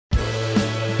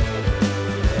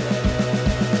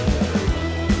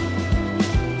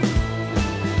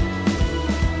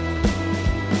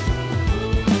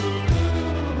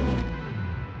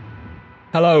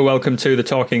Hello, welcome to the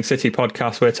Talking City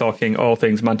podcast. We're talking all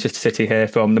things Manchester City here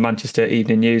from the Manchester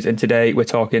Evening News, and today we're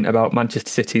talking about Manchester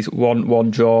City's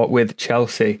 1-1 draw with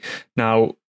Chelsea.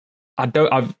 Now,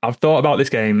 I've thought about this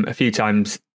game a few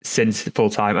times since full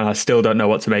time, and I still don't know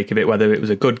what to make of it, whether it was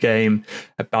a good game,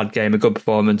 a bad game, a good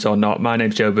performance or not. My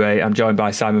name's Joe Bray. I'm joined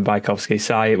by Simon Bajkowski.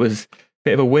 Si, it was a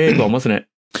bit of a weird one, wasn't it?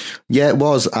 Yeah, it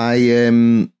was.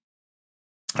 I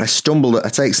stumbled. I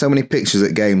take so many pictures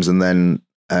at games, and then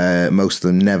most of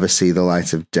them never see the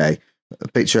light of day. A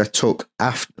picture I took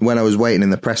when I was waiting in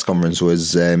the press conference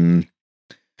was the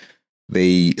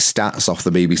stats off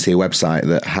the BBC website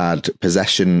that had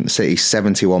possession City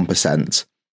 71%,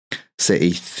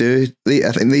 City 30.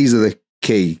 I think these are the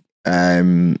key.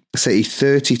 City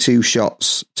 32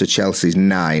 shots to Chelsea's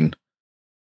 9,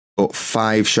 but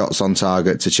 5 shots on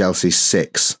target to Chelsea's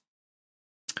 6,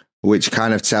 which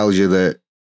kind of tells you that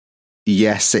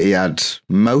yes, City had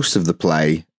most of the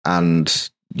play and,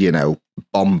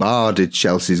 bombarded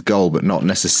Chelsea's goal, but not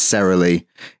necessarily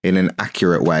in an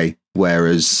accurate way.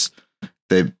 Whereas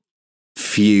the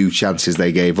few chances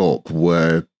they gave up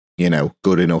were,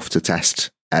 good enough to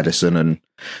test Ederson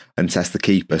and test the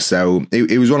keeper. So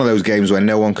it was one of those games where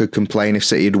no one could complain if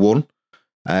City had won.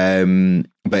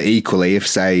 But equally, if,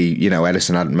 say,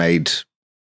 Ederson hadn't made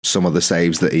some of the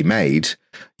saves that he made,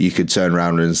 you could turn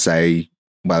around and say,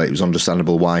 well, it was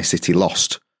understandable why City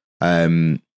lost.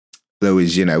 There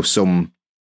was, some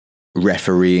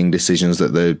refereeing decisions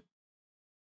that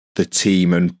the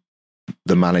team and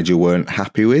the manager weren't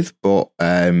happy with, but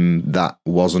that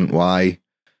wasn't why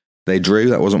they drew.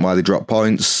 That wasn't why they dropped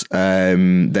points.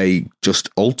 They just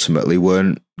ultimately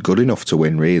weren't good enough to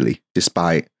win, really,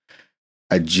 despite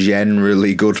a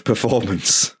generally good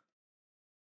performance.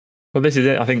 Well, this is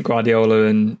it. I think Guardiola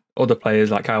and other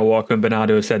players like Kyle Walker and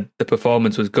Bernardo have said the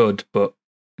performance was good, but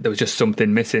there was just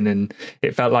something missing. And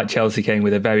it felt like Chelsea came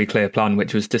with a very clear plan,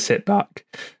 which was to sit back,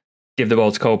 give the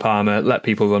ball to Cole Palmer, let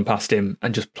people run past him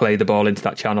and just play the ball into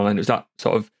that channel. And it was that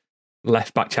sort of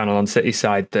left-back channel on City's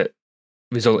side that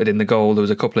resulted in the goal. There was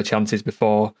a couple of chances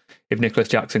before. If Nicholas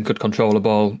Jackson could control the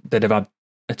ball, they'd have had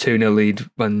a 2-0 lead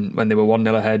when they were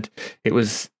 1-0 ahead.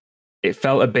 It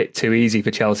felt a bit too easy for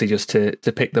Chelsea just to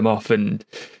pick them off. And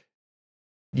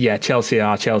yeah, Chelsea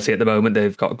are Chelsea at the moment.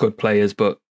 They've got good players,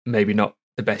 but maybe not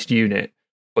the best unit.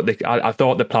 But I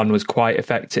thought the plan was quite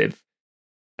effective.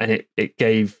 And it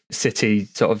gave City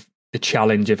sort of the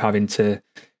challenge of having to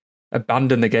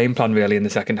abandon the game plan really in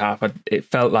the second half. It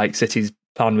felt like City's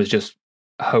plan was just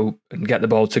hope and get the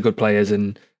ball to good players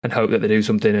and hope that they do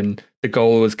something. And the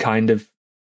goal was kind of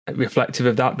reflective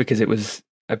of that, because it was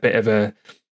a bit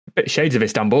shades of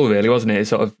Istanbul, really, wasn't it? It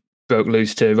sort of broke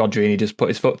loose to Rodri and he just put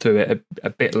his foot through it a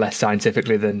bit less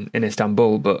scientifically than in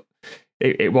Istanbul, but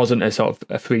it wasn't a sort of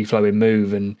a free-flowing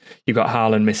move, and you got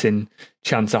Haaland missing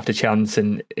chance after chance,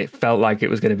 and it felt like it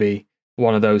was going to be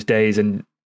one of those days. And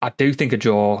I do think a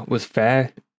draw was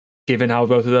fair, given how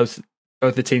both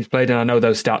the teams played, and I know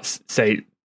those stats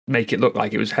make it look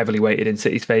like it was heavily weighted in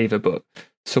City's favour, but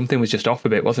something was just off a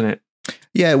bit, wasn't it?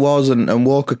 Yeah, it was, and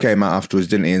Walker came out afterwards,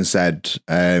 didn't he, and said,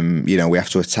 we have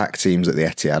to attack teams at the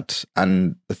Etihad.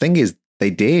 And the thing is, they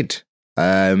did.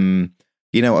 I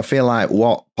feel like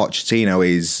what Pochettino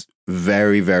is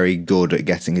very, very good at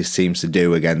getting his teams to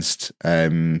do against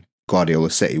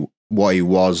Guardiola City, what he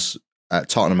was at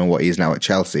Tottenham and what he is now at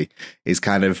Chelsea, is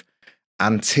kind of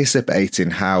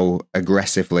anticipating how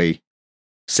aggressively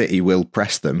City will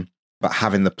press them, but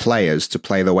having the players to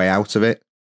play their way out of it.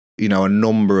 A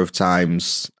number of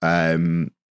times Palmer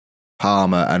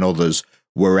and others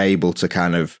were able to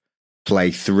kind of play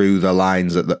through the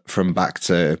lines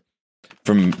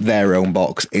from their own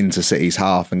box into City's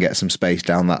half and get some space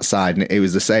down that side. And it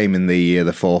was the same in the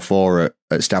 4-4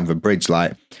 at Stamford Bridge.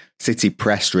 Like, City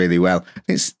pressed really well.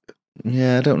 I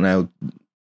don't know.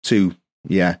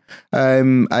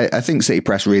 I think City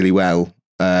pressed really well.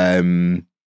 But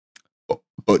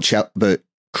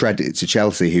credit to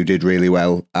Chelsea, who did really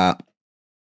well at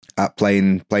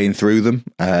playing through them.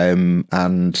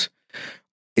 And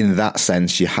in that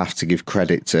sense, you have to give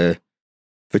credit for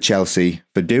Chelsea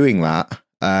for doing that.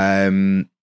 And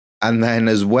then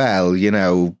as well,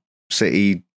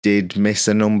 City did miss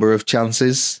a number of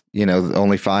chances.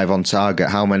 Only 5 on target.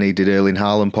 How many did Erling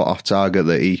Haaland put off target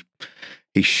that he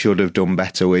should have done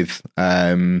better with?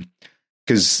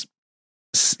 Because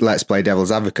let's play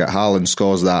devil's advocate. Haaland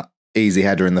scores that easy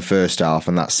header in the first half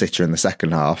and that sitter in the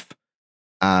second half,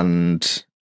 and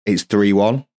it's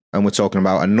 3-1. And we're talking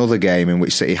about another game in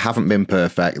which City haven't been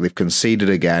perfect. They've conceded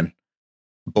again,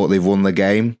 but they've won the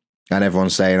game. And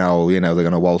everyone's saying, they're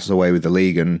going to waltz away with the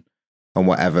league and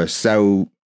whatever.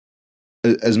 So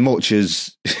as much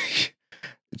as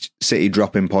City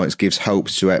dropping points gives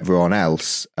hopes to everyone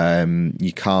else,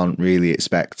 you can't really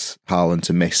expect Haaland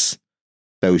to miss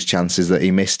those chances that he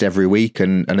missed every week.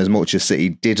 And as much as City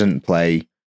didn't play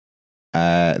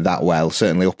that well,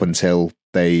 certainly up until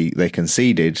they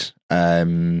conceded,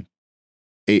 they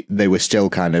were still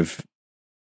kind of,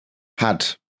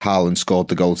 had Haaland scored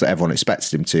the goals that everyone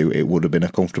expected him to, it would have been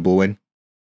a comfortable win.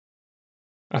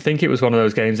 I think it was one of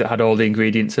those games that had all the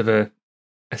ingredients of a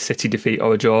City defeat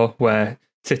or a draw, where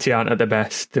City aren't at their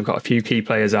best. They've got a few key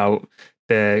players out.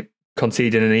 They're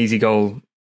conceding an easy goal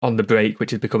on the break,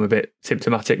 which has become a bit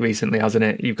symptomatic recently, hasn't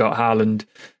it? You've got Haaland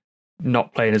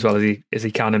not playing as well as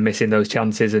he can and missing those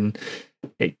chances, and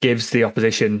it gives the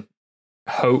opposition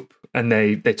hope. And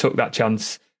they took that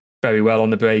chance very well on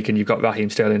the break. And you've got Raheem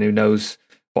Sterling, who knows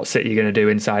what City are going to do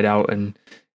inside out, and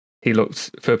he looked,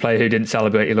 for a player who didn't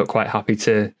celebrate, he looked quite happy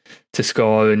to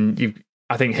score. And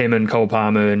I think him and Cole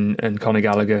Palmer and Conor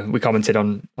Gallagher, we commented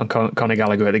on Conor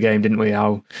Gallagher at the game, didn't we?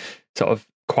 How sort of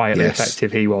quietly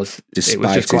effective he was. Despite it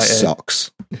was just his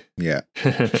socks. Yeah.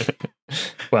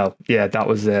 Well, yeah, that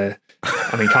was... I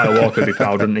mean, Kyle Walker would be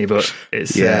proud, wouldn't he? But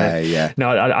it's... Yeah. No,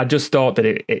 I just thought that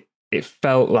it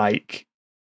felt like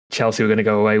Chelsea were going to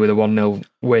go away with a 1-0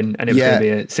 win, and it was going to be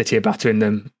a City battering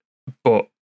them. But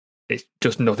it's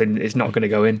just nothing. It's not going to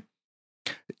go in.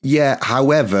 Yeah,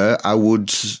 however, I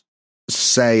would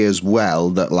say as well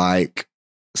that, like,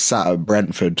 sat at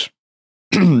Brentford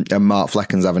and Mark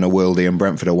Flecken's having a worldie and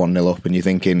Brentford are 1-0 up, and you're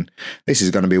thinking, this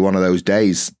is going to be one of those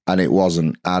days, and it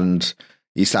wasn't. And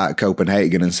you sat at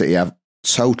Copenhagen and City have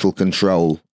total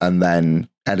control, and then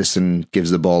Edison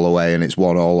gives the ball away and it's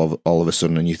 1-1 all of a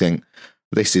sudden, and you think,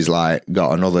 this is like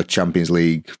got another Champions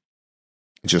League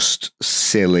just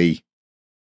silly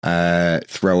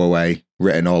throwaway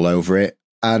written all over it,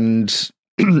 and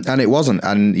it wasn't.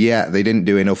 And yeah, they didn't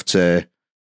do enough to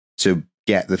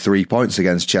get the 3 points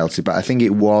against Chelsea, but I think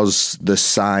it was the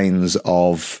signs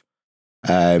of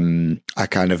a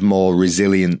kind of more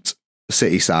resilient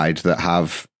City side that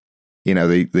have, you know,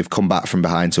 they've come back from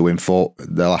behind to win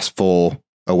the last 4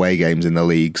 away games in the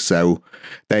league, so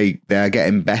they are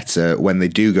getting better when they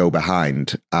do go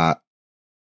behind at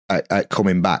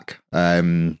coming back.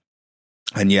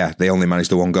 And yeah, they only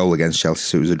managed the 1 goal against Chelsea,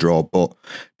 so it was a draw. But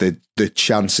the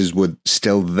chances were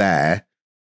still there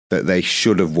that they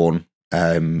should have won,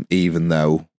 even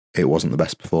though it wasn't the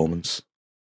best performance.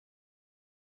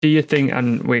 Do you think,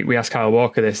 and we asked Kyle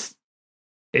Walker this,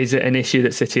 is it an issue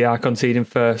that City are conceding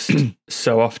first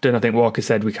so often? I think Walker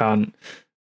said we can't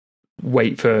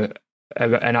wait for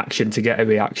an action to get a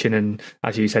reaction, and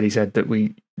as you said, he said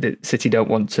that City don't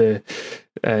want to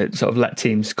sort of let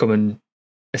teams come and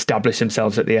establish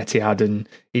themselves at the Etihad, and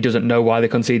he doesn't know why they're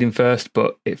conceding first,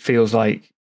 but it feels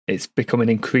like it's becoming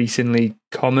increasingly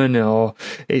common, or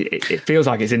it feels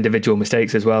like it's individual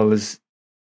mistakes as well. As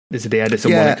there's the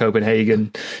Edison one at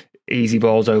Copenhagen, easy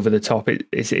balls over the top.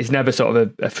 It's never sort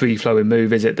of a free-flowing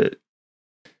move, is it,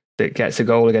 that gets a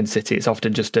goal against City? It's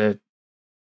often just a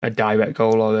direct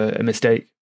goal or a mistake.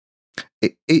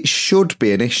 It should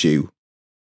be an issue,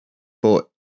 but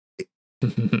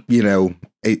you know,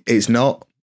 it's not.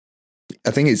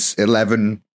 I think it's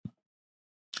 11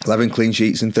 clean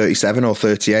sheets in 37 or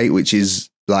 38, which is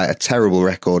like a terrible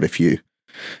record if you're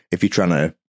trying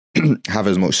to have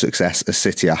as much success as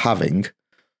City are having.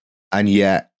 And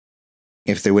yet,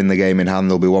 if they win the game in hand,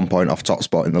 they'll be 1 point off top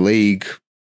spot in the league.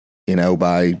 You know,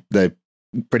 they've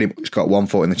pretty much got 1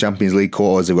 foot in the Champions League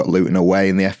quarters. They've got Luton away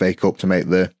in the FA Cup to make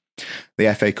the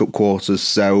FA Cup quarters.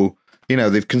 So, you know,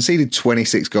 they've conceded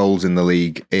 26 goals in the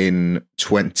league in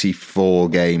 24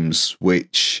 games,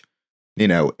 which, you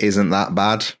know, isn't that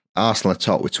bad. Arsenal are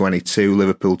top with 22,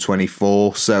 Liverpool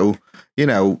 24. So, you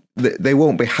know, they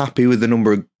won't be happy with the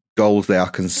number of goals they are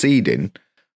conceding.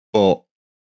 But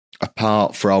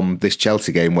apart from this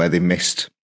Chelsea game where they missed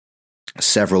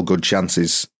several good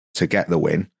chances to get the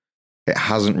win, it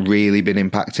hasn't really been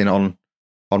impacting on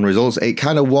results. It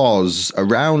kind of was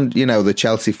around, you know, the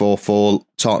Chelsea 4-4,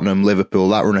 Tottenham, Liverpool,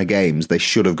 that run of games, they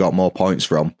should have got more points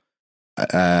from.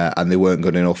 And they weren't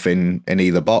good enough in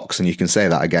either box. And you can say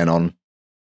that again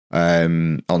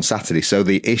on Saturday. So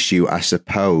the issue, I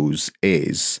suppose,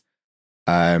 is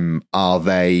are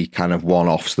they kind of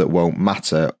one-offs that won't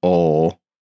matter, or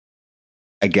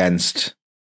against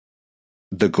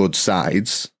the good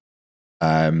sides?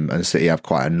 And City have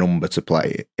quite a number to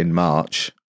play in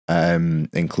March,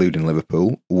 including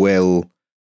Liverpool. Will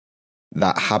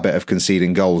that habit of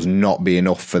conceding goals not be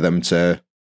enough for them to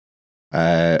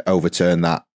overturn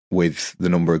that with the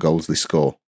number of goals they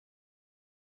score?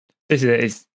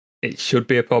 It should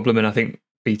be a problem, and I think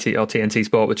BT or TNT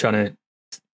Sport were trying to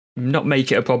not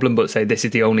make it a problem, but say this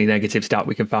is the only negative stat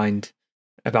we can find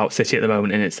about City at the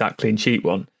moment, and it's that clean sheet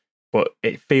one. But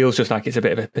it feels just like it's a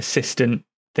bit of a persistent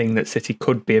thing that City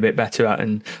could be a bit better at.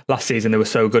 And last season they were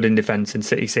so good in defence, and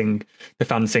the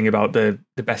fans sing about the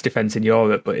best defence in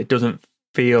Europe, but it doesn't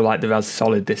feel like they're as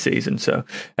solid this season. So,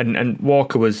 and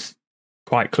Walker was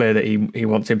quite clear that he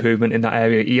wants improvement in that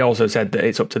area. He also said that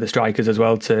it's up to the strikers as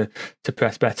well to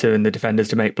press better and the defenders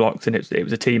to make blocks, and it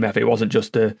was a team effort. It wasn't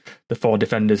just the four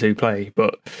defenders who play,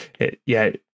 but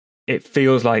it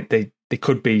feels like they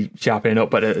could be sharpening up,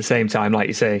 but at the same time, like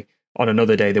you say, on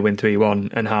another day they win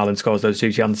 3-1 and Haaland scores those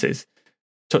two chances.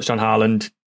 Touched on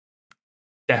Haaland,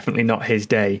 definitely not his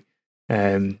day.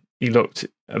 He looked,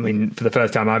 I mean, for the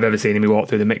first time I've ever seen him, he walked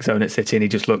through the mix zone at City and he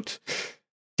just looked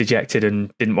dejected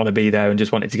and didn't want to be there and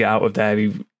just wanted to get out of there.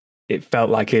 It felt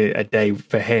like a day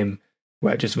for him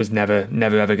where it just was never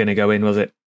ever going to go in, was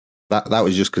it? That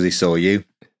was just because he saw you.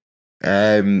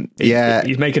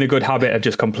 He's making a good habit of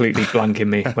just completely blanking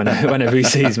me whenever he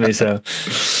sees me. So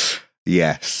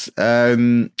yes,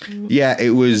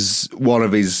 it was one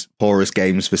of his poorest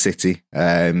games for City.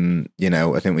 I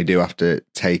think we do have to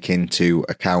take into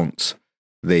account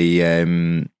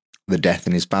the death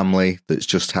in his family that's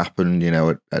just happened.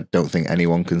 I don't think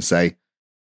anyone can say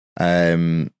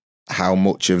how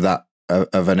much of that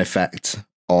of an effect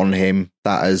on him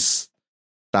that has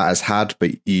had,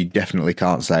 but you definitely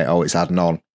can't say, it's had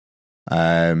none.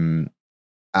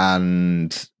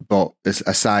 But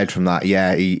aside from that,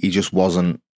 he just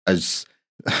wasn't as.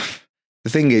 The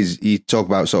thing is, you talk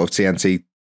about sort of TNT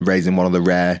raising one of the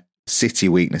rare City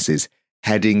weaknesses.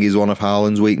 Heading is one of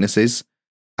Haaland's weaknesses,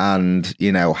 and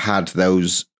had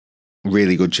those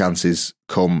really good chances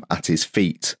come at his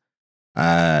feet,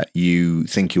 you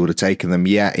think he would have taken them.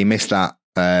 Yeah, he missed that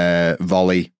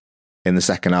volley in the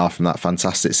second half from that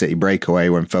fantastic City breakaway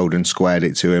when Foden squared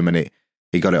it to him, and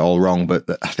he got it all wrong. But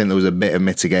I think there was a bit of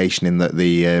mitigation in that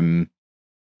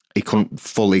he couldn't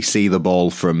fully see the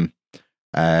ball from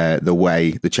the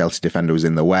way the Chelsea defender was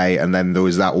in the way. And then there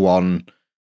was that one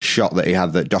shot that he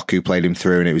had that Doku played him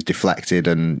through and it was deflected,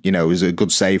 and it was a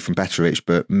good save from Petrovic,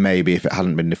 but maybe if it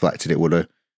hadn't been deflected it would have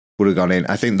gone in.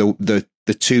 I think the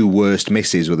two worst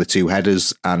misses were the two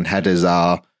headers, and headers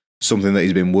are something that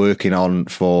he's been working on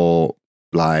for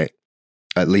like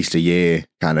at least a year,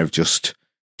 kind of just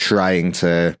trying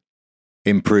to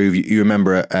improve. You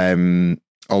remember at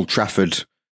Old Trafford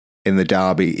in the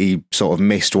derby, he sort of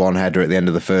missed one header at the end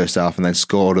of the first half and then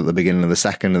scored at the beginning of the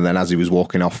second. And then as he was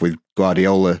walking off with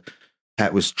Guardiola,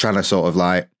 Pep was trying to sort of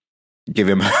like give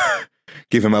him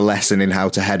a lesson in how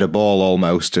to head a ball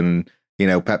almost. And,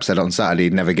 Pep said on Saturday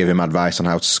he'd never give him advice on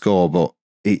how to score, but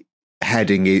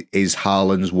heading is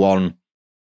Haaland's one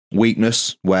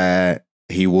weakness where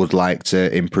he would like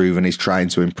to improve and he's trying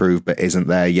to improve but isn't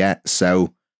there yet.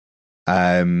 So,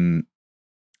 the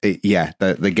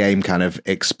game kind of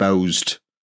exposed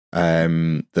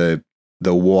the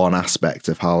one aspect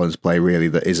of Haaland's play really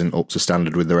that isn't up to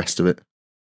standard with the rest of it.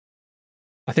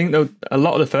 I think though a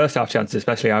lot of the first half chances,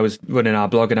 especially, I was running our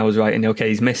blog and I was writing, okay,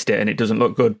 he's missed it and it doesn't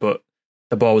look good, but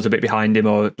the ball was a bit behind him,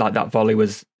 or like that volley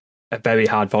was a very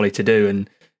hard volley to do, and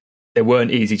they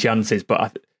weren't easy chances.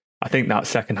 But I think that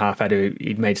second half header,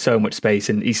 he'd made so much space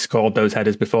and he scored those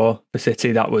headers before for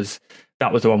City. That was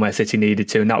the one where City needed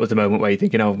to, and that was the moment where you're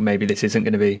thinking, maybe this isn't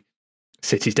going to be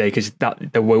City's day, because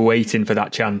they were waiting for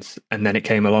that chance, and then it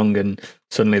came along, and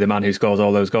suddenly the man who scores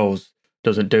all those goals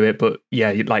doesn't do it. But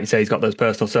yeah, like you say, he's got those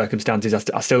personal circumstances.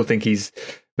 I still think he's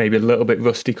maybe a little bit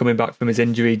rusty coming back from his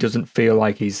injury. He doesn't feel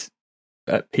like he's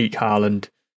at peak Haaland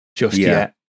just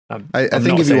yet. I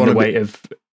think if you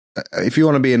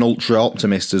want to be an ultra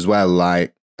optimist as well,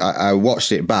 like I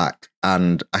watched it back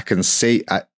and I can see,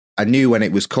 I knew when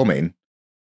it was coming,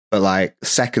 but like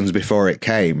seconds before it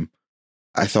came,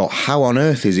 I thought, how on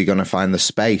earth is he going to find the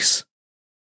space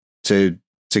to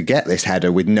get this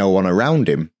header with no one around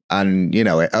him? And,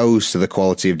 it owes to the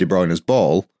quality of De Bruyne's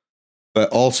ball,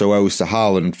 but also owes to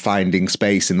Haaland finding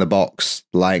space in the box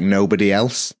like nobody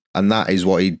else. And that is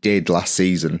what he did last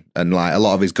season. And like a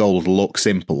lot of his goals look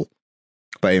simple,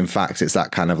 but in fact, it's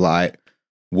that kind of like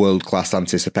world-class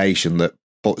anticipation that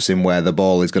puts him where the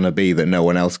ball is going to be that no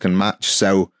one else can match.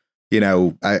 So,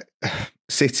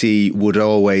 City would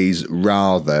always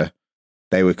rather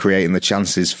they were creating the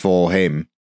chances for him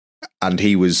and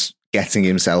he was getting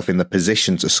himself in the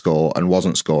position to score and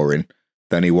wasn't scoring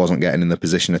than he wasn't getting in the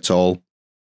position at all.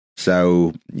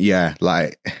 So, yeah,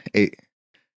 like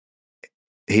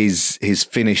his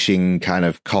finishing kind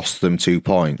of cost them 2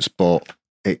 points, but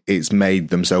it's made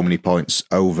them so many points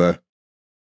over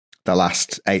the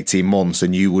last 18 months.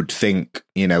 And you would think,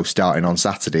 starting on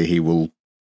Saturday, he will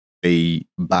be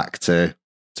back to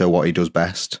what he does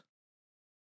best.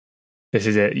 This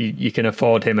is it. You can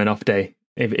afford him an off day.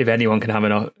 If anyone can have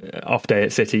an off day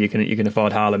at City, you can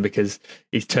afford Haaland, because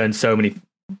he's turned so many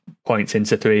points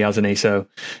into 3, hasn't he? So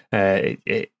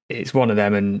it's one of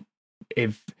them. And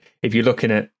if you're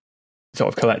looking at sort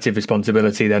of collective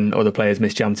responsibility, then other players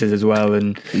miss chances as well.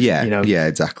 And yeah,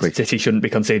 exactly. City shouldn't be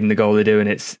conceding the goal they do, and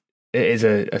it is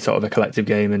a sort of a collective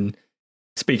game. And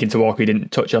speaking to Walker, he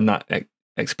didn't touch on that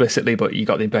explicitly, but you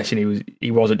got the impression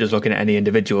he wasn't just looking at any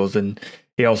individuals. And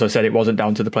he also said it wasn't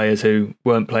down to the players who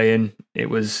weren't playing. It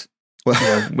was,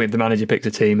 with the manager picked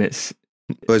a team, it's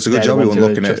a good job he wasn't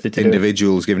looking at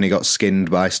individuals, given he got skinned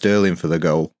by Sterling for the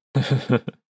goal. He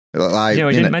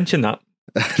didn't mention that.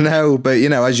 No, but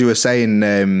as you were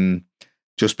saying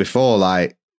just before,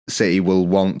 City will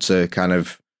want to kind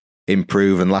of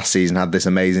improve, and last season had this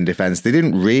amazing defence. They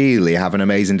didn't really have an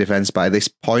amazing defence by this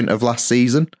point of last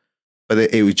season, but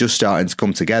it was just starting to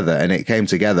come together, and it came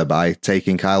together by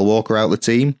taking Kyle Walker out of the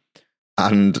team.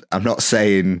 And I'm not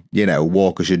saying,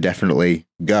 Walker should definitely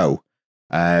go,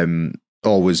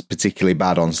 or was particularly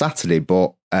bad on Saturday,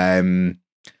 but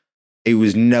it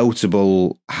was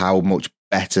notable how much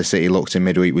better City looked in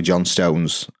midweek with John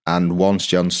Stones. And once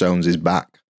John Stones is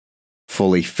back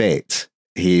fully fit,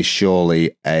 he is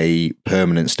surely a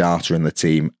permanent starter in the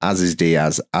team, as is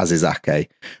Diaz, as is Ake,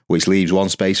 which leaves one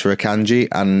space for Akanji.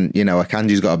 And,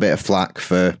 Akanji's got a bit of flack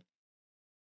for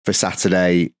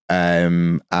Saturday.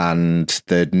 And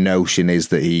the notion is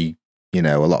that he,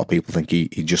 a lot of people think he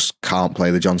just can't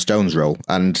play the John Stones role.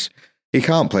 And he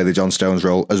can't play the John Stones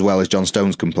role as well as John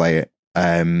Stones can play it,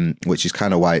 which is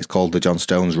kind of why it's called the John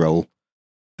Stones role.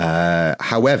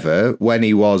 However, when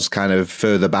he was kind of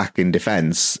further back in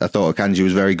defence, I thought Akanji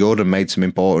was very good and made some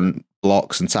important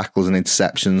blocks and tackles and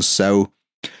interceptions. So,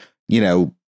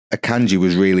 Akanji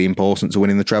was really important to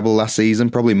winning the treble last season,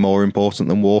 probably more important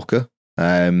than Walker,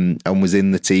 and was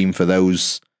in the team for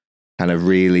those kind of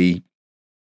really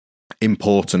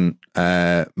important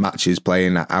matches,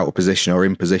 playing out of position or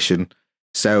in position.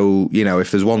 So,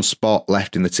 if there's one spot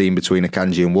left in the team between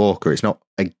Akanji and Walker, it's not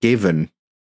a given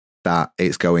that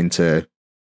it's going to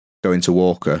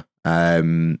Walker.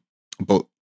 But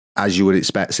as you would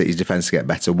expect City's defence to get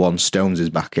better once Stones is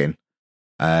back in,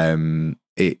 you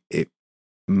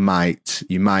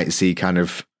might see kind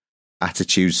of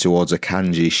attitudes towards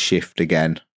Akanji shift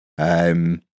again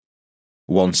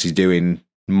once he's doing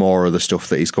more of the stuff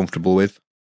that he's comfortable with.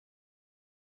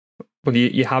 Well,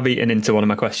 you have eaten into one of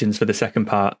my questions for the second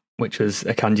part, which was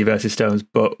Akanji versus Stones,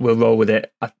 but we'll roll with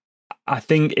it. I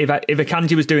think if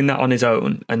Akanji was doing that on his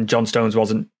own and John Stones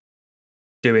wasn't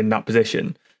doing that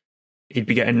position, he'd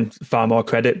be getting far more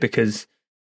credit, because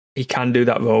he can do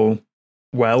that role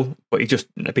well, but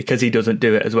because he doesn't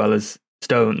do it as well as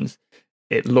Stones,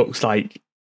 it looks like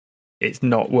it's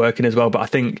not working as well. But I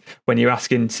think when you're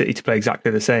asking City to play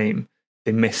exactly the same,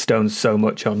 they miss Stones so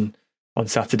much on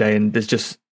Saturday, and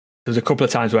there's a couple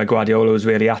of times where Guardiola was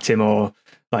really at him, or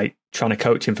trying to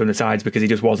coach him from the sides, because he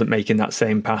just wasn't making that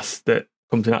same pass that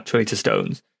comes naturally to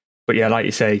Stones. But yeah, like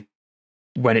you say,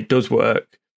 when it does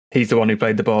work, he's the one who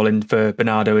played the ball in for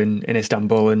Bernardo in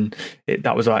Istanbul, and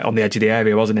that was on the edge of the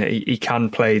area, wasn't it? He can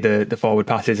play the forward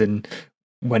passes, and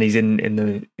when he's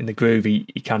in the groove, he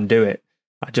can do it.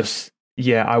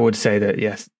 I would say that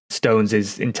yes, Stones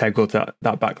is integral to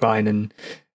that back line, and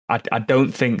I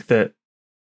don't think that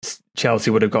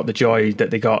Chelsea would have got the joy that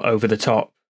they got over the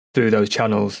top through those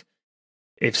channels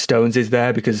if Stones is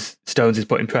there, because Stones is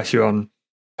putting pressure on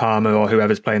Palmer or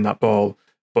whoever's playing that ball.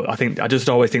 But I just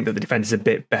always think that the defence is a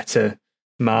bit better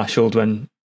marshalled when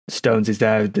Stones is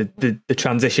there. The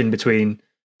transition between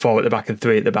 4 at the back and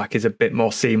 3 at the back is a bit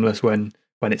more seamless when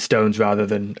it's Stones rather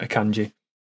than Akanji.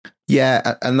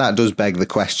 Yeah, and that does beg the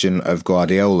question of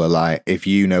Guardiola. If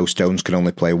Stones can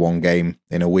only play one game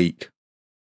in a week,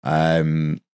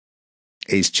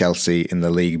 is Chelsea in the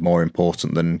league more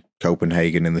important than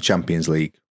Copenhagen in the Champions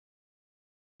League?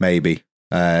 Maybe.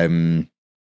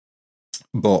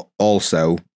 But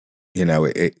also,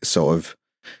 it sort of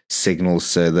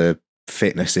signals to the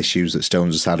fitness issues that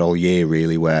Stones has had all year,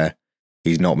 really, where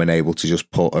he's not been able to just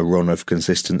put a run of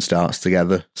consistent starts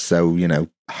together. So,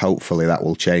 hopefully that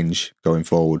will change going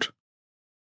forward.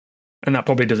 And that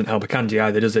probably doesn't help Akanji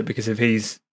either, does it? Because if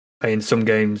he's playing some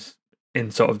games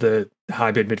in sort of the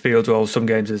hybrid midfield role, some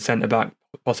games as centre-back,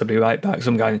 possibly right-back,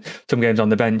 some games on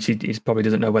the bench, he probably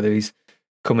doesn't know whether he's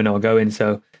coming or going.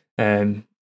 So,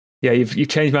 you've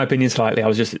changed my opinion slightly. I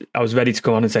was ready to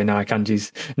come on and say, no,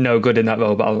 Akanji's no good in that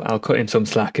role, but I'll cut him some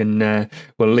slack, and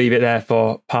we'll leave it there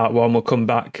for part 1. We'll come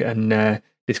back and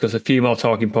discuss a few more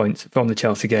talking points from the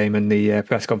Chelsea game and the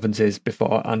press conferences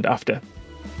before and after.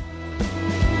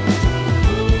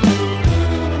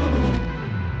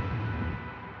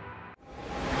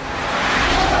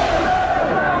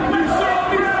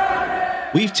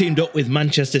 We've teamed up with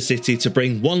Manchester City to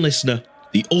bring one listener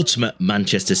the ultimate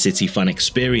Manchester City fan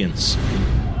experience.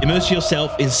 Immerse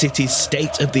yourself in City's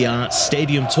state-of-the-art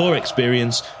stadium tour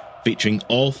experience, featuring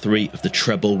all 3 of the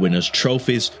treble winners'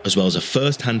 trophies, as well as a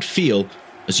first-hand feel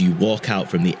as you walk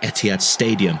out from the Etihad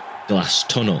Stadium glass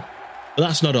tunnel. But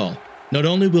that's not all. Not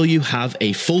only will you have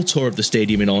a full tour of the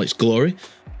stadium in all its glory,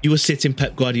 you will sit in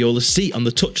Pep Guardiola's seat on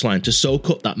the touchline to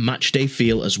soak up that matchday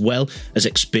feel, as well as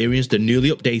experience the newly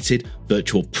updated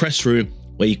virtual press room,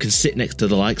 where you can sit next to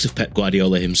the likes of Pep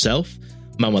Guardiola himself,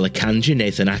 Manuel Akanji,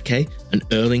 Nathan Ake, and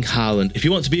Erling Haaland. If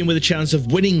you want to be in with a chance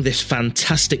of winning this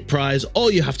fantastic prize,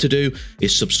 all you have to do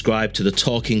is subscribe to the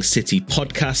Talking City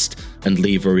podcast and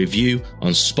leave a review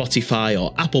on Spotify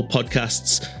or Apple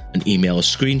Podcasts, and email a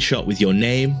screenshot with your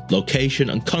name,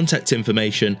 location, and contact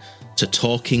information to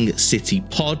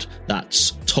talkingcitypod.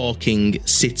 That's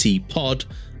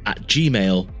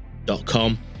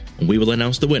talkingcitypod@gmail.com, and we will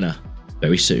announce the winner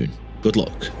very soon. Good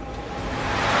luck.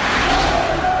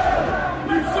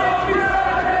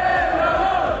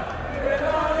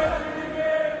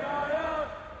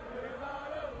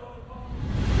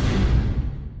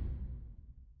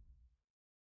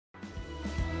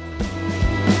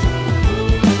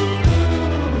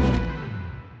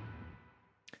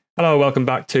 Hello, welcome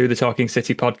back to the Talking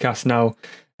City podcast. Now,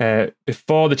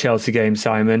 before the Chelsea game,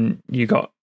 Simon, you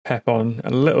got Pep on a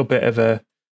little bit of a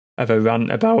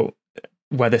rant about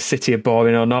whether City are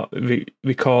boring or not,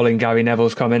 recalling Gary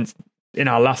Neville's comments. In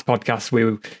our last podcast,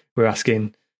 we were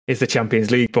asking, is the Champions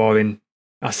League boring?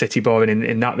 Are City boring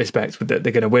in that respect, that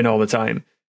they're going to win all the time?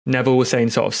 Neville was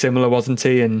saying sort of similar, wasn't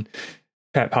he? And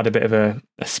Pep had a bit of a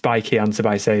spiky answer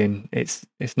by saying it's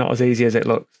not as easy as it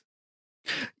looks.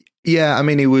 Yeah, I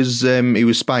mean, he was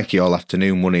spiky all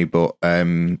afternoon, wasn't he? But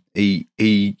he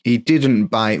didn't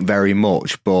bite very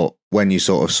much. But when you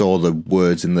sort of saw the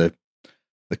words in the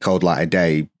cold light of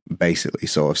day, basically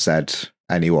sort of said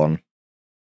anyone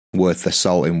worth the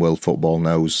salt in world football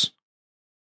knows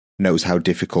how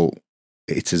difficult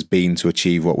it has been to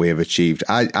achieve what we have achieved.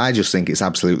 I just think it's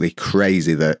absolutely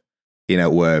crazy that, you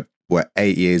know, we're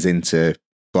 8 years into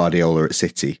Guardiola at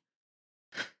City,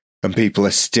 and people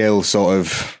are still sort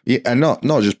of, and not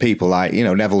just people, like, you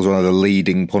know, Neville's one of the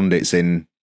leading pundits in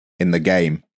the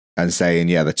game, and saying,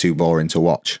 yeah, they're too boring to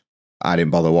watch. I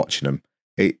didn't bother watching them.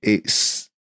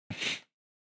 It's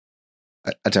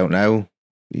I don't know.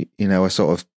 You know, I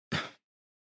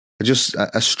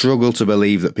struggle to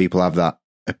believe that people have that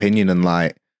opinion, and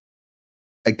like,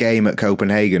 a game at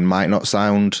Copenhagen might not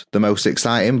sound the most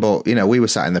exciting, but, you know, we were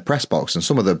sat in the press box, and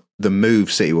some of the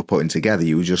moves City were putting together,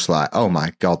 you were just like, oh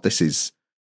my God, this is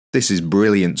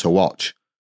brilliant to watch.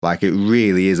 Like, it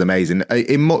really is amazing.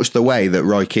 In much the way that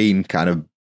Roy Keane kind of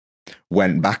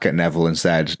went back at Neville and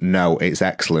said, no, it's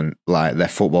excellent. Like, their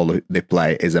football that they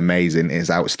play is amazing. It's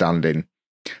outstanding.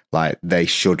 Like, they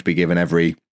should be given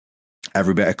every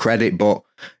bit of credit. But,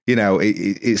 you know,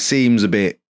 it seems a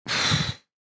bit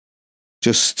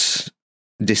just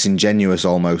disingenuous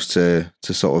almost to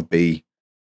sort of be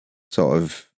sort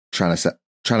of trying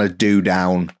to do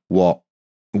down what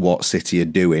City are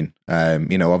doing.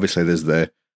 You know, obviously there's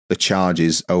the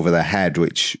charges over their head,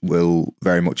 which will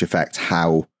very much affect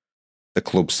how the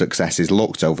club's successes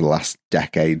looked over the last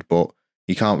decade, but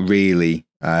you can't really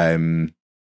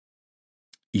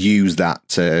use that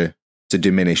to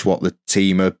diminish what the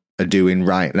team are doing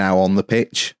right now on the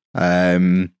pitch.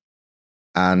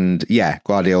 And yeah,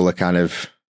 Guardiola kind of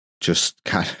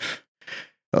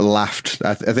laughed.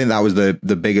 I think that was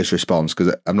the biggest response,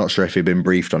 because I'm not sure if he'd been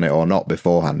briefed on it or not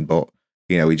beforehand, but,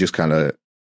 you know, he just kind of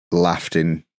laughed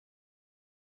in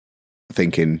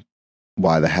thinking,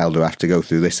 why the hell do I have to go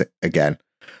through this again?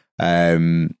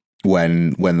 When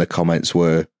the comments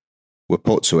were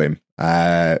put to him.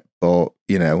 But,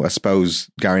 you know, I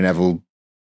suppose Gary Neville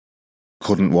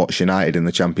couldn't watch United in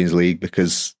the Champions League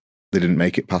because they didn't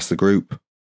make it past the group.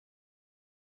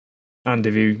 And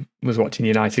if he was watching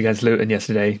United against Luton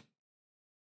yesterday,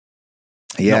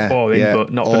 not boring,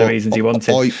 but not for the reasons he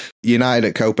wanted. Or United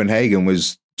at Copenhagen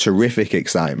was terrific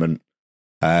excitement.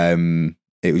 It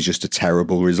was just a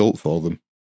terrible result for them.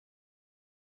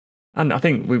 And I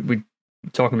think we were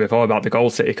talking before about the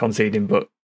goals City conceding, but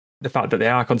the fact that they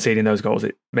are conceding those goals,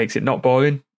 it makes it not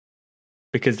boring,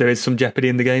 because there is some jeopardy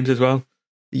in the games as well.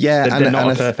 Yeah, they're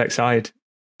not a perfect side.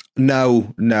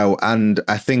 No. And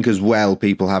I think as well,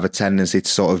 people have a tendency to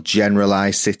sort of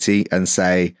generalise City and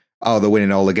say, oh, they're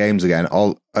winning all the games again.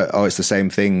 Oh, it's the same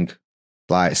thing,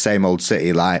 like same old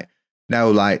City. Like,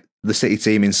 no, like the City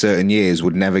team in certain years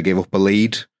would never give up a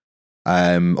lead,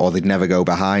 or they'd never go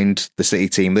behind. The City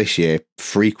team this year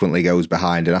frequently goes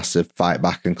behind and has to fight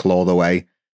back and claw their way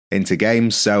into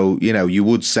games. So, you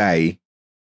would say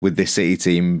with this City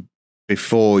team,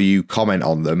 before you comment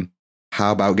on them,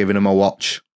 how about giving them a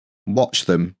watch? Watch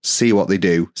them, see what they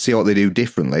do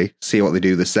differently, see what they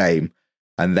do the same,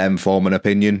 and then form an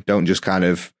opinion. Don't just kind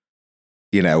of,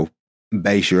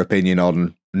 base your opinion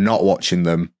on not watching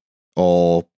them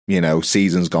or,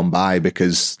 seasons gone by,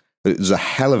 because there's a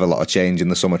hell of a lot of change in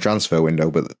the summer transfer window,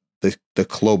 but the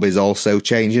club is also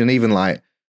changing. And even like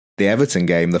the Everton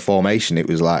game, the formation, it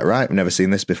was like, right, we've never seen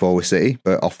this before with City,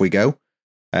 but off we go.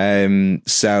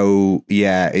 So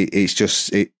yeah, it's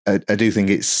just, I do think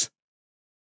it's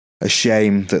a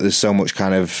shame that there's so much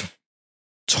kind of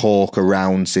talk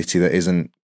around City that isn't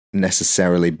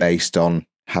necessarily based on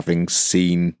having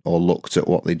seen or looked at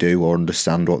what they do or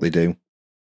understand what they do.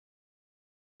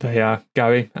 So yeah,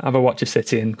 Gary, have a watch of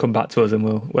City and come back to us and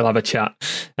we'll have a chat.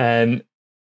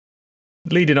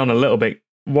 Leading on a little bit,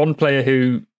 one player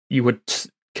who you would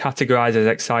categorise as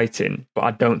exciting, but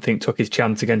I don't think took his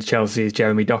chance against Chelsea, is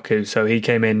Jeremy Doku. So he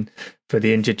came in for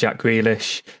the injured Jack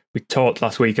Grealish. We talked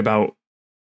last week about,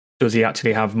 does he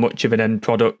actually have much of an end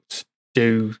product?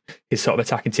 Do his sort of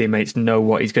attacking teammates know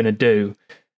what he's going to do?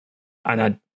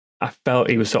 And I felt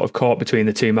he was sort of caught between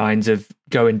the two minds of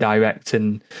going direct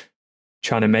and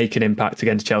trying to make an impact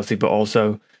against Chelsea, but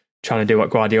also trying to do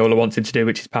what Guardiola wants him to do,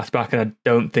 which is pass back. And I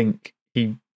don't think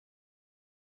he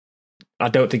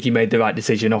made the right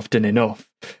decision often enough.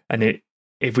 And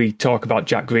if we talk about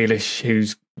Jack Grealish,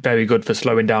 who's very good for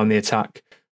slowing down the attack,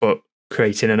 but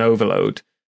creating an overload,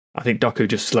 I think Doku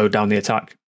just slowed down the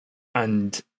attack.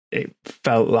 And it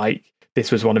felt like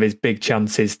this was one of his big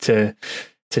chances to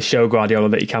show Guardiola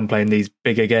that he can play in these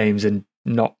bigger games, and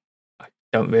I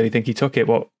don't really think he took it.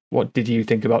 What did you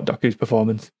think about Doku's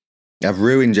performance? I've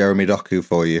ruined Jeremy Doku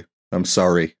for you. I'm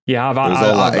sorry. Yeah, I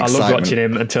loved watching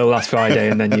him until last Friday,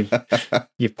 and then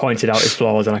you've pointed out his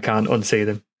flaws, and I can't unsee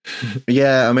them.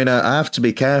 Yeah, I mean, I have to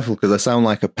be careful because I sound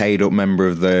like a paid up member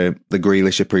of the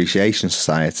Grealish Appreciation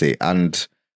Society, and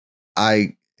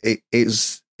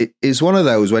it's one of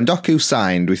those, when Doku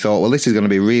signed, we thought, well, this is going to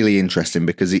be really interesting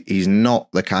because he's not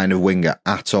the kind of winger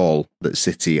at all that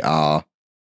City have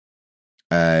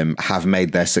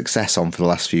made their success on for the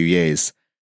last few years.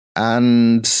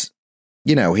 And,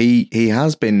 he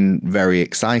has been very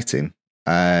exciting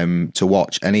to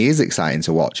watch, and he is exciting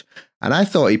to watch. And I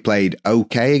thought he played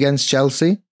okay against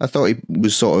Chelsea. I thought he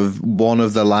was sort of one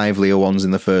of the livelier ones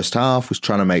in the first half, was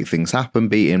trying to make things happen,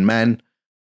 beating men.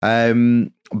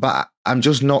 But I'm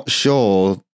just not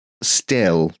sure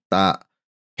still that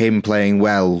him playing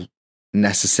well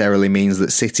necessarily means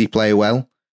that City play well.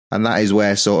 And that is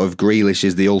where sort of Grealish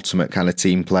is the ultimate kind of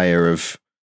team player of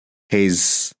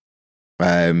his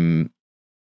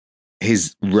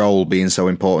role being so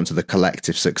important to the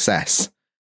collective success.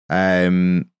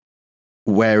 Whereas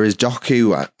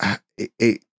Doku,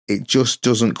 it just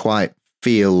doesn't quite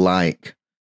feel like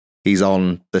he's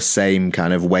on the same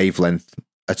kind of wavelength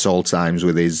at all times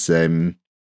with his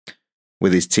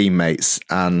teammates.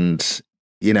 And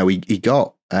he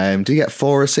got did he get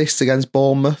 4 assists against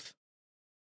Bournemouth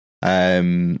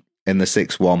in the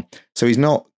 6-1? So he's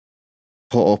not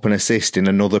put up an assist in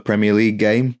another Premier League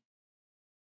game.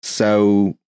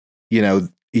 So you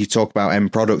talk about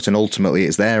end product, and ultimately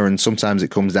it's there, and sometimes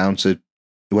it comes down to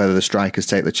whether the strikers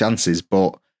take the chances,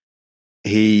 but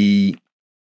he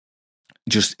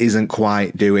just isn't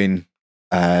quite doing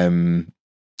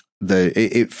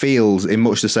it feels in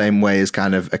much the same way as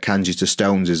kind of Akanji to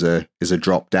Stones is a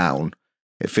drop down.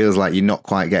 It feels like you're not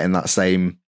quite getting that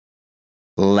same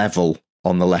level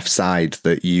on the left side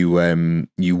that you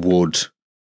would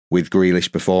with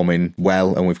Grealish performing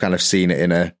well, and we've kind of seen it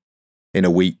in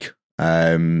a week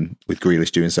with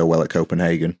Grealish doing so well at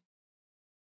Copenhagen.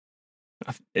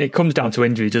 It comes down to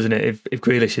injury, doesn't it? If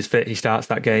Grealish is fit, he starts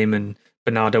that game, and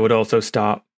Bernardo would also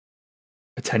start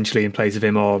potentially in place of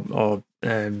him, or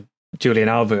Julian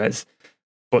Alvarez.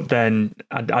 But then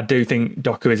I do think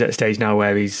Doku is at a stage now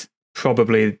where he's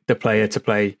probably the player to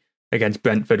play against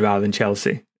Brentford rather than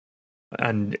Chelsea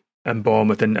and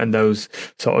Bournemouth and those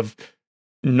sort of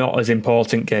not as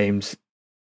important games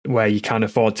where you can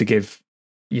afford to give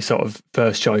your sort of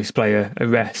first choice player a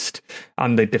rest,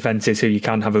 and the defences who you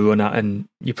can have a run at, and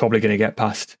you're probably going to get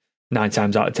past 9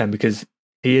 times out of 10 because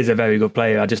he is a very good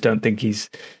player. I just don't think he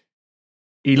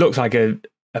looks like a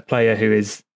player who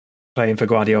is playing for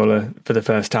Guardiola for the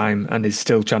first time and is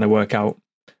still trying to work out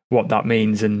what that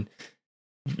means. And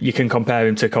you can compare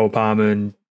him to Cole Palmer,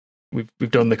 and we've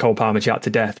done the Cole Palmer chat to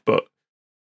death, but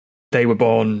they were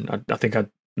born, I think I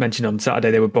mentioned on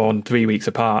Saturday, they were born 3 weeks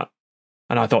apart.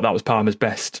 And I thought that was Palmer's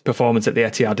best performance at the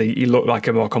Etihad. He looked like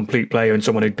a more complete player and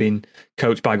someone who'd been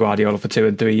coached by Guardiola for 2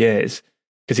 and 3 years.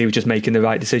 because he was just making the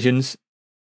right decisions.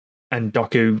 And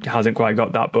Doku hasn't quite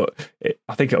got that, but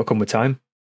I think it'll come with time.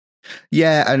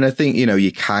 Yeah, and I think,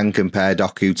 you can compare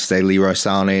Doku to, say, Leroy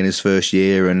Sané in his first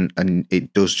year, and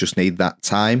it does just need that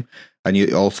time. And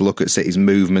you also look at City's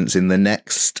movements in the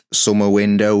next summer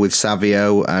window with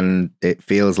Savio, and it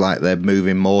feels like they're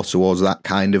moving more towards that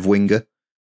kind of winger.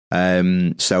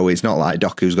 So it's not like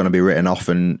Doku's going to be written off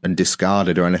and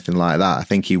discarded or anything like that. I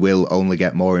think he will only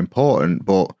get more important,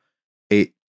 but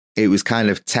it was kind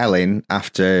of telling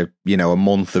after, a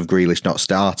month of Grealish not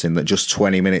starting that just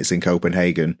 20 minutes in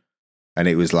Copenhagen, and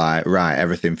it was like, right,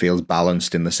 everything feels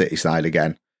balanced in the City side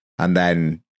again. And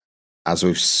then, as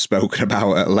we've spoken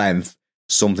about at length,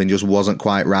 something just wasn't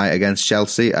quite right against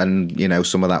Chelsea. And,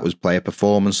 some of that was player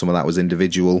performance, some of that was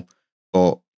individual.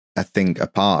 But I think a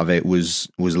part of it was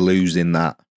losing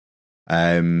that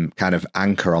kind of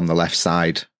anchor on the left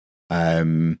side.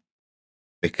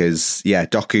 Because,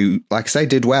 Doku, like I say,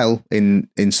 did well in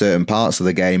certain parts of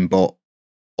the game, but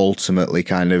ultimately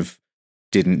kind of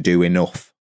didn't do enough.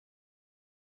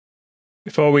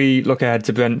 Before we look ahead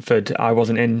to Brentford, I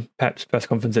wasn't in Pep's press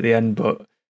conference at the end, but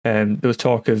there was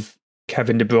talk of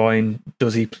Kevin De Bruyne.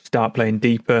 Does he start playing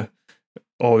deeper,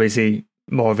 or is he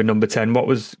more of a number 10? What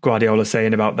was Guardiola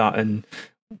saying about that, and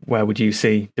where would you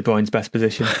see De Bruyne's best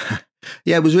position?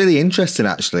 Yeah, it was really interesting,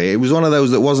 actually. It was one of those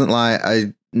that wasn't like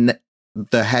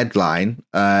the headline,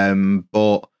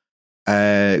 but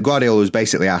Guardiola was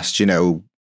basically asked,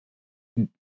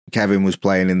 Kevin was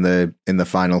playing in the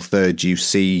final third. Do you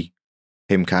see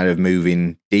him kind of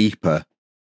moving deeper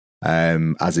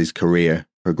as his career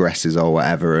progresses or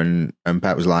whatever? And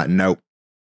Pep was like, nope,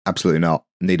 absolutely not.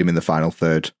 Need him in the final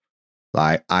third.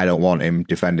 Like, I don't want him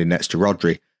defending next to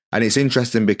Rodri. And it's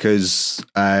interesting because,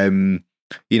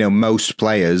 most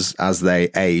players, as they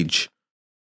age,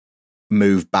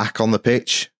 move back on the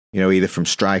pitch, either from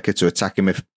striker to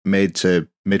attacking mid to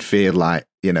midfield, like,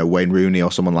 Wayne Rooney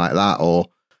or someone like that, or,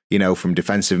 from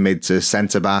defensive mid to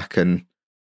centre back. And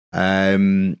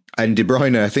De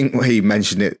Bruyne, I think he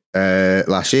mentioned it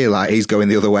last year, like, he's going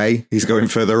the other way. He's going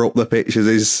further up the pitch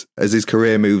as his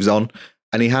career moves on.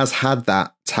 And he has had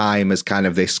that time as kind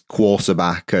of this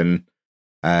quarterback, and,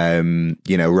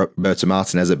 Roberto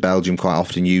Martinez at Belgium quite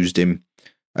often used him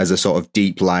as a sort of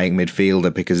deep lying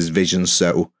midfielder because his vision's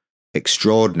so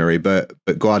extraordinary. But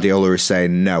Guardiola is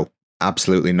saying, no,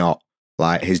 absolutely not.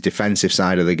 Like, his defensive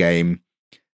side of the game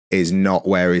is not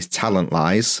where his talent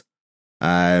lies.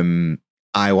 I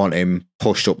want him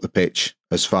pushed up the pitch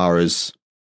as far as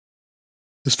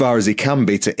he can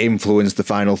be to influence the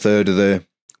final third of the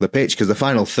pitch, because the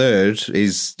final third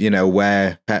is,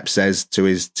 where Pep says to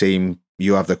his team,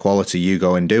 you have the quality, you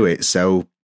go and do it. So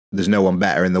there's no one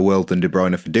better in the world than De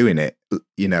Bruyne for doing it.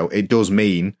 It does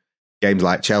mean games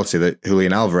like Chelsea that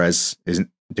Julian Alvarez isn't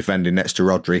defending next to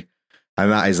Rodri,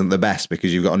 and that isn't the best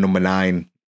because you've got a number 9,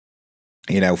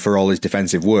 for all his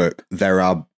defensive work. There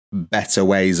are better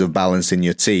ways of balancing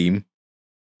your team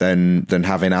than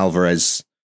having Alvarez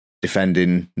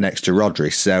defending next to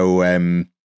Rodri. So,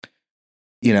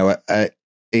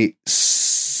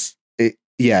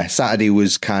 Saturday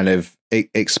was kind of, it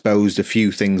exposed a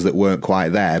few things that weren't quite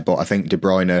there, but I think De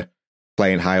Bruyne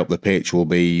playing high up the pitch will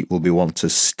be one to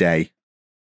stay.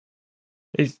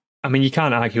 You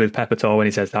can't argue with Pep at all when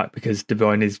he says that, because De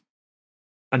Bruyne is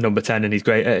a number 10 and he's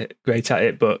great at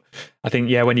it. But I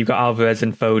think, when you've got Alvarez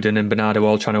and Foden and Bernardo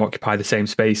all trying to occupy the same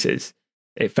spaces,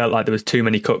 it felt like there was too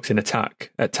many cooks in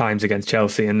attack at times against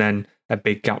Chelsea, and then a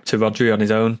big gap to Rodri on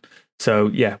his own. So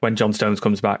when John Stones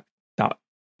comes back, that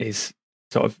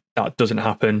doesn't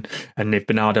happen. And if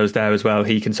Bernardo's there as well,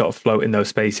 he can sort of float in those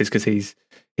spaces because he's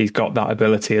got that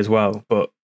ability as well.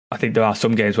 But I think there are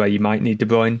some games where you might need De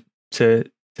Bruyne to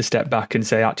step back and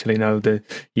say, actually, no,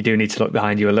 you do need to look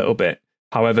behind you a little bit.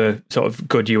 However sort of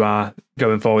good you are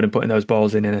going forward and putting those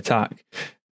balls in attack,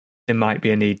 there might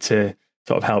be a need to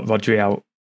sort of help Rodri out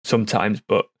sometimes.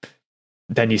 But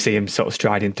then you see him sort of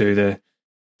striding through the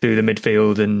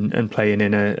midfield and playing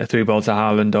in a through ball to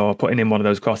Haaland or putting in one of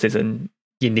those crosses, and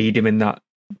you need him in that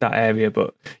area.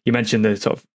 But you mentioned the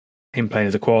sort of him playing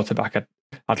as a quarterback.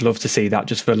 I'd love to see that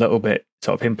just for a little bit,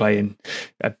 sort of him playing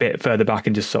a bit further back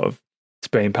and just sort of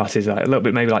spraying passes like a little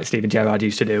bit, maybe like Steven Gerrard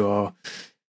used to do, or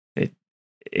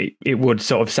it would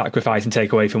sort of sacrifice and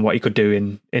take away from what he could do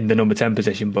in the number 10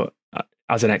 position. But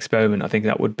as an experiment, I think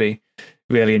that would be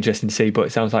really interesting to see. But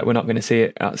it sounds like we're not going to see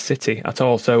it at City at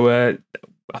all. So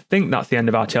I think that's the end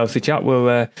of our Chelsea chat.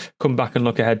 We'll come back and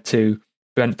look ahead to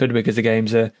Brentford, because the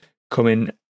games are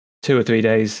coming 2 or 3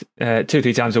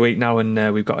 times a week now,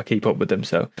 and we've got to keep up with them.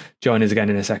 So join us again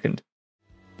in a second.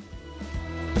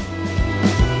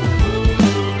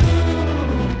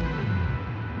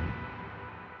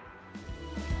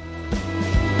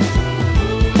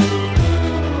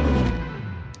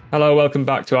 Hello, welcome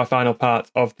back to our final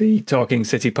part of the Talking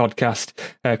City podcast.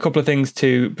 A couple of things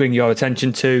to bring your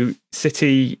attention to.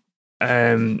 City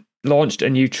launched a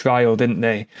new trial, didn't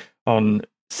they, on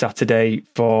Saturday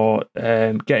for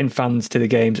getting fans to the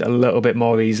games a little bit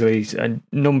more easily. A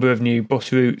number of new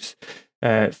bus routes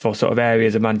for sort of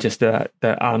areas of Manchester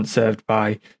that aren't served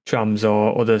by trams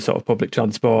or other sort of public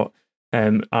transport.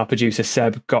 Our producer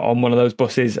Seb got on one of those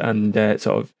buses and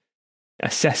sort of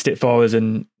assessed it for us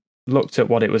and looked at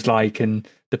what it was like and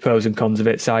the pros and cons of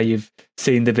it. Si, you've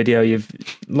seen the video, you've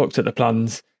looked at the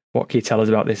plans. What can you tell us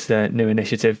about this new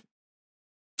initiative?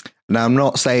 Now, I'm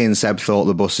not saying Seb thought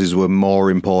the buses were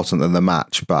more important than the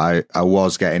match, but I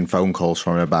was getting phone calls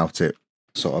from him about it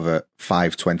sort of at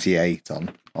 5:28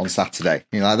 on Saturday.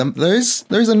 You know, like, there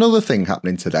is another thing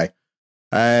happening today.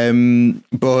 I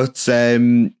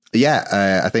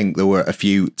think there were a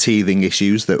few teething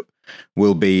issues that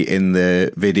will be in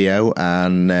the video,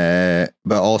 and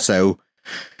but also,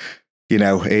 you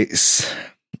know, it's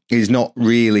not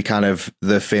really kind of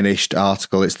the finished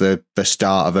article. It's the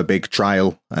start of a big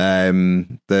trial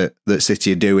that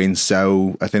City are doing.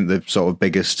 So I think the sort of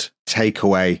biggest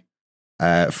takeaway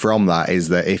from that is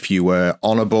that if you were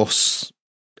on a bus,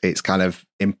 it's kind of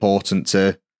important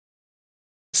to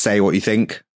say what you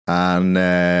think and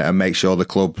make sure the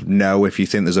club know if you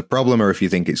think there's a problem or if you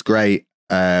think it's great.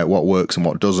 What works and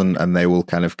what doesn't, and they will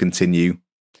kind of continue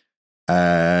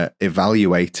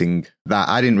evaluating that.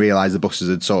 I didn't realise the buses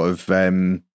had sort of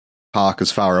park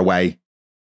as far away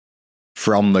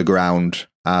from the ground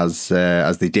as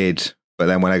they did, but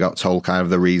then when I got told kind of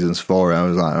the reasons for it, I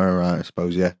was like, all right, I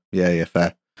suppose, yeah,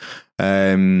 fair.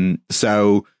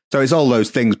 So it's all those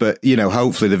things, but you know,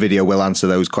 hopefully the video will answer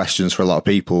those questions for a lot of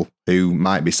people who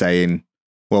might be saying,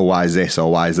 well, why is this or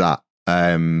why is that?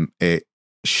 It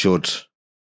should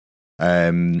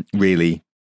really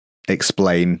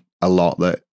explain a lot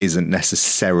that isn't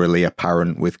necessarily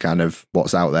apparent with kind of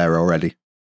what's out there already.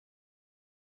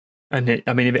 And if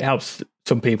it helps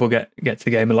some people get to the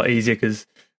game a lot easier, because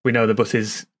we know the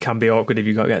buses can be awkward if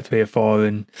you've got to get 3 or 4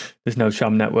 and there's no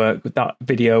tram network. But that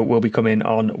video will be coming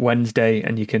on Wednesday,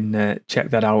 and you can check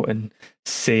that out and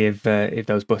see if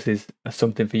those buses are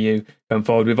something for you going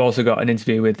forward. We've also got an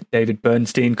interview with David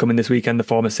Bernstein coming this weekend. The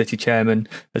former City chairman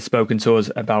has spoken to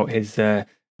us about his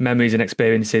memories and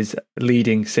experiences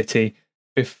leading City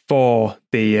before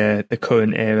the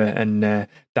current era, and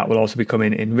that will also be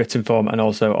coming in written form and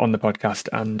also on the podcast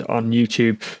and on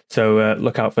YouTube. So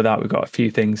look out for that. We've got a few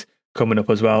things coming up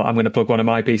as well. I'm going to plug one of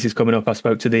my pieces coming up. I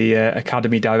spoke to the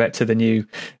academy director, the new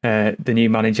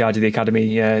man in charge of the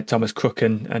academy, Thomas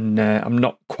Crooken, and I'm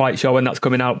not quite sure when that's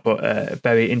coming out, but a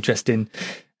very interesting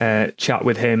chat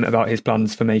with him about his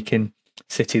plans for making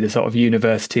City the sort of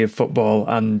university of football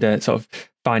and sort of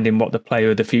finding what the player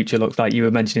of the future looks like. You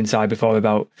were mentioning, Si, before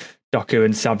about Doku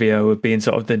and Savio being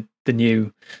sort of the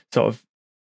new sort of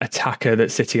attacker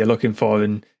that City are looking for,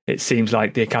 and it seems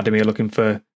like the academy are looking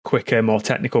for quicker, more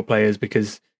technical players,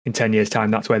 because in 10 years'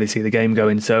 time, that's where they see the game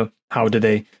going. So how do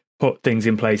they put things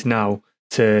in place now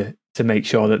to make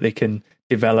sure that they can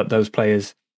develop those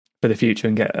players for the future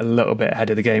and get a little bit ahead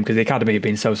of the game? Because the academy have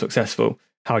been so successful.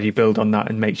 How do you build on that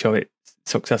and make sure it's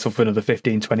successful for another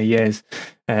 15, 20 years?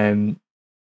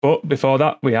 But before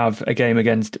that, we have a game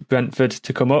against Brentford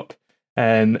to come up.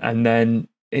 And then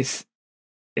it's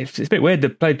a bit weird.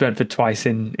 They've played Brentford twice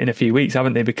in a few weeks,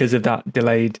 haven't they? Because of that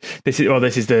delayed. This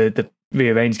is the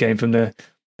rearranged game from the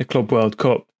Club World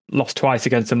Cup. Lost twice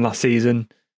against them last season.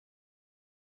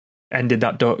 Ended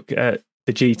that duck at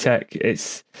the G-Tech.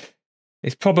 It's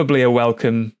probably a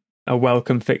welcome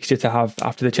fixture to have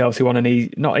after the Chelsea one,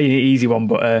 not an easy one,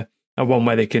 but a one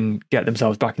where they can get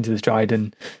themselves back into the stride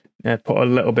and put a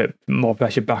little bit more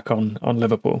pressure back on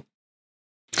Liverpool.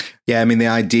 Yeah, I mean, the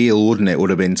ideal, wouldn't it,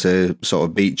 would have been to sort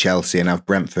of beat Chelsea and have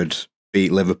Brentford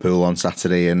beat Liverpool on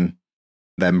Saturday, and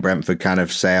then Brentford kind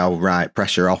of say, "Oh, right,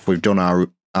 pressure off. We've done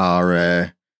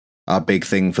our big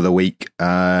thing for the week,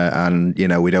 and you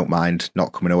know we don't mind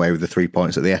not coming away with the 3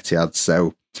 points at the Etihad."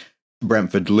 So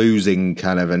Brentford losing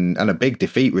kind of and a big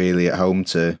defeat really at home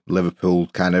to Liverpool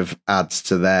kind of adds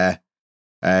to their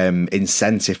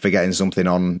incentive for getting something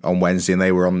on Wednesday, and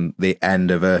they were on the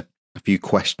end of a few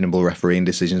questionable refereeing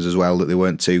decisions as well that they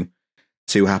weren't too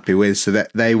happy with. So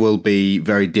that they will be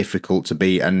very difficult to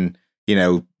beat. And you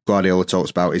know, Guardiola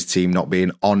talks about his team not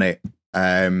being on it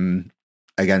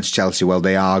against Chelsea. Well,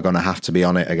 they are going to have to be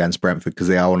on it against Brentford because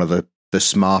they are one of the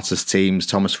smartest teams.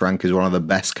 Thomas Frank is one of the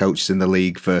best coaches in the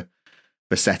league for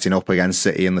setting up against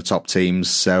City and the top teams.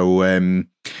 So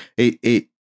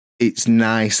it's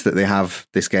nice that they have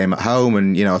this game at home.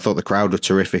 And, you know, I thought the crowd were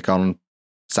terrific on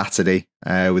Saturday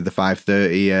with the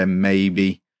 5:30,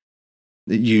 maybe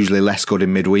usually less good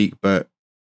in midweek, but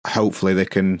hopefully they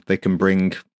can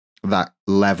bring that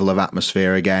level of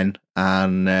atmosphere again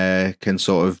and can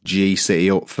sort of G City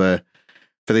up for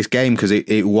this game, because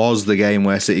it was the game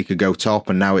where City could go top,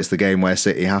 and now it's the game where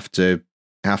City have to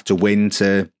win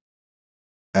to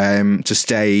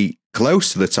stay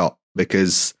close to the top,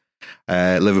 because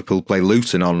Liverpool play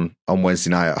Luton on Wednesday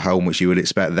night at home, which you would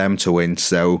expect them to win.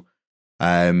 So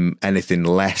anything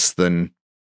less than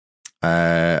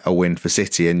a win for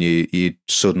City, and you're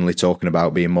suddenly talking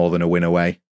about being more than a win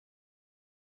away.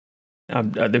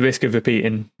 At the risk of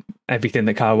repeating everything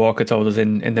that Kyle Walker told us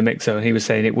in the mixer, he was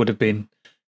saying it would have been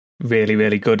really,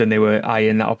 really good, and they were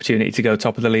eyeing that opportunity to go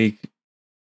top of the league,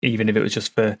 even if it was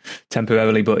just for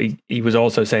temporarily. But he was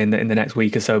also saying that in the next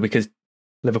week or so, because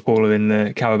Liverpool are in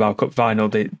the Carabao Cup final,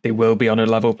 they will be on a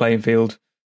level playing field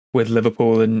with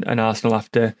Liverpool and Arsenal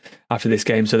after this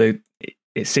game. So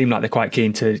it seemed like they're quite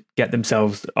keen to get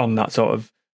themselves on that sort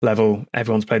of level.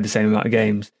 Everyone's played the same amount of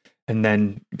games, and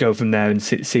then go from there and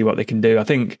see what they can do. I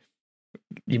think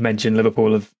you mentioned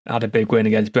Liverpool have had a big win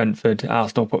against Brentford.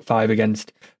 Arsenal put 5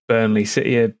 against Burnley.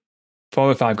 City are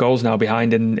 4 or 5 goals now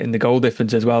behind in the goal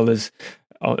difference as well. There's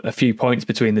a few points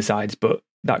between the sides, but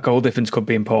that goal difference could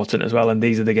be important as well. And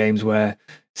these are the games where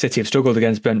City have struggled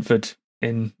against Brentford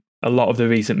in a lot of the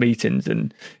recent meetings,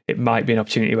 and it might be an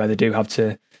opportunity where they do have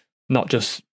to not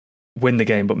just win the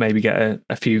game, but maybe get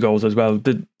a few goals as well.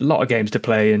 There's a lot of games to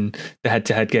play, and the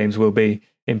head-to-head games will be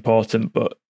important,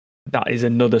 but that is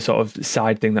another sort of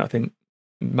side thing that I think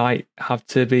might have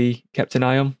to be kept an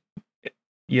eye on.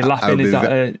 You're laughing, is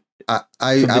that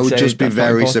I would just be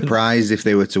very surprised if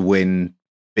they were to win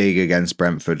big against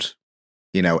Brentford.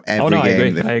 You know, every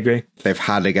game I agree. They've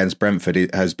had against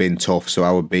Brentford has been tough, so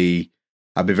I'd be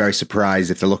very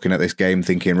surprised if they're looking at this game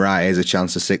thinking, right, here's a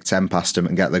chance to stick 10 past them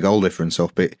and get the goal difference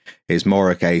up. It's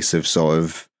more a case of sort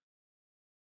of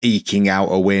eking out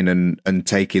a win and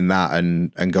taking that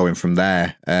and going from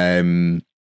there.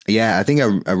 I think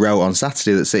I wrote on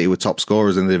Saturday that City were top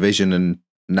scorers in the division, and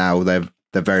now they're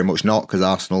very much not, because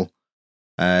Arsenal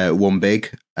won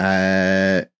big.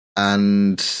 And,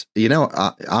 you know,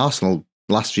 Arsenal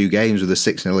last few games with a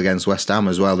 6-0 against West Ham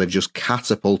as well, they've just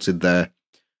catapulted their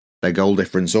goal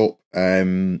difference up,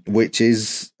 which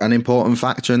is an important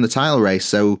factor in the title race.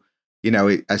 So, you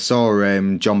know, I saw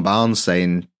John Barnes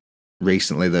saying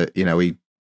recently that, you know, I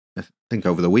think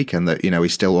over the weekend that, you know, he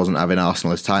still wasn't having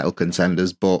Arsenal as title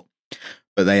contenders, but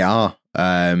they are,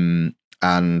 and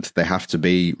they have to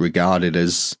be regarded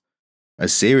as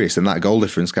serious. And that goal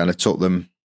difference kind of took them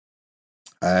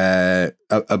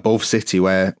above City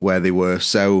where they were.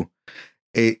 So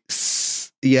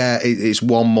it's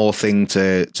one more thing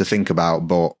to think about,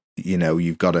 but you know,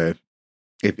 you've got to,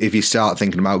 if you start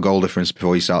thinking about goal difference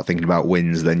before you start thinking about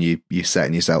wins, then you're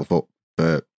setting yourself up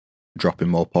for dropping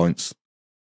more points.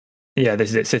 Yeah, this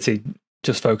is it. City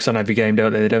just focus on every game,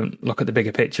 don't they? They don't look at the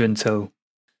bigger picture until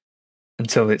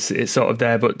it's sort of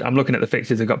there. But I'm looking at the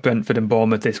fixtures. They've got Brentford and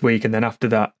Bournemouth this week, and then after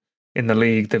that in the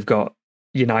league they've got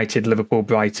United, Liverpool,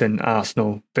 Brighton,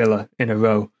 Arsenal, Villa in a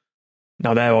row.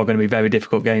 Now they're all going to be very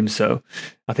difficult games, so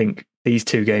I think these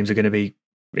 2 games are going to be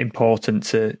important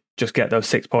to just get those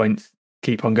 6 points,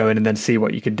 keep on going, and then see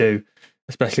what you can do,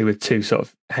 especially with 2 sort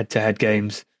of head-to-head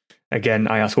games. Again,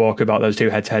 I asked Walker about those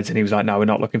 2 head-to-heads, and he was like, no, we're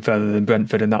not looking further than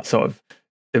Brentford, and that's sort of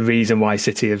the reason why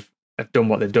City have done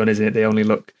what they've done, isn't it? They only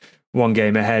look 1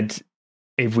 game ahead.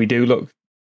 If we do look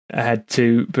ahead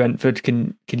to Brentford,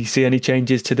 can you see any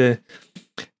changes to the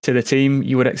team?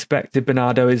 You would expect if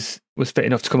Bernardo was fit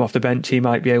enough to come off the bench, he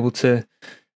might be able to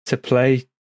play.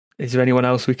 Is there anyone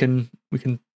else we can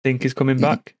think is coming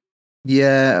back?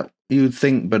 Yeah, you would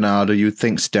think Bernardo. You would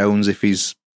think Stones, if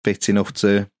he's fit enough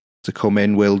to come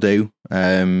in, will do.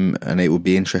 And it would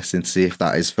be interesting to see if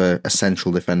that is for a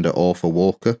central defender or for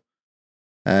Walker.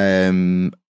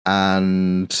 And I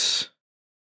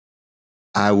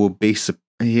would be surprised.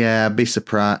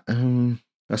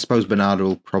 I suppose Bernardo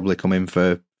will probably come in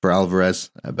for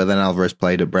Alvarez, but then Alvarez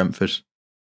played at Brentford.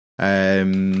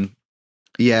 I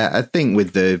think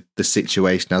with the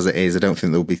situation as it is, I don't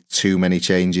think there'll be too many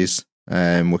changes.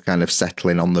 We're kind of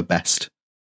settling on the best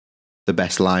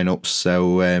lineups,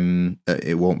 so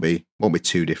it won't be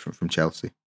too different from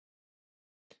Chelsea.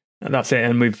 And that's it.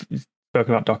 And we've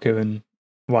spoken about Doku and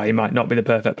why he might not be the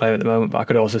perfect player at the moment, but I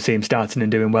could also see him starting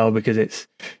and doing well, because I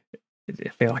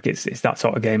feel like it's that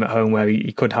sort of game at home where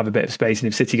he could have a bit of space, and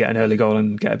if City get an early goal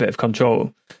and get a bit of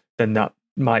control, then that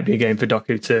might be a game for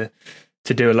Doku to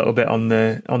do a little bit on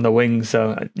the wing.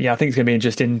 So yeah, I think it's going to be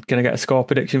interesting. Can I get a score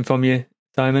prediction from you,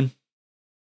 Simon?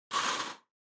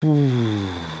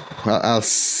 I'll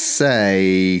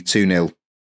say 2-0.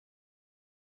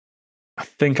 I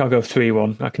think I'll go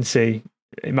 3-1. I can see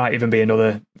it might even be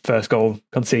another first goal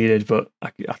conceded, but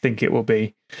I think it will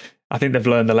be. I think they've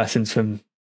learned the lessons from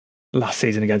last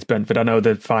season against Brentford. I know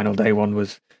the final day one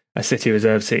was a City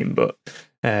reserve team, but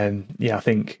I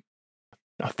think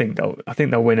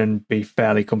they'll win and be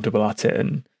fairly comfortable at it,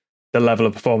 and the level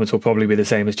of performance will probably be the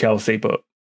same as Chelsea, but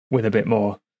with a bit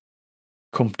more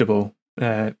comfortable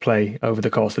play over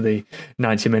the course of the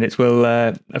 90 minutes. We'll,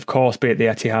 of course, be at the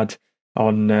Etihad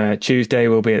on Tuesday.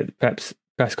 We'll be at Pep's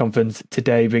press conference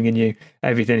today, bringing you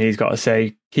everything he's got to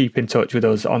say. Keep in touch with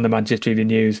us on the Manchester Evening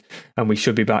News, and we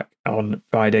should be back on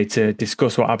Friday to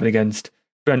discuss what happened against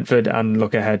Brentford and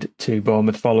look ahead to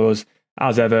Bournemouth. Follow us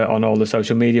as ever on all the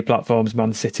social media platforms,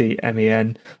 Man City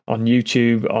MEN, on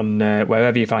YouTube, on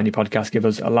wherever you find your podcast. Give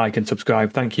us a like and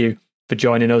subscribe. Thank you for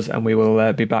joining us, and we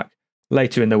will be back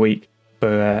later in the week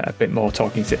for a bit more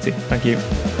Talking City. Thank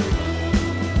you.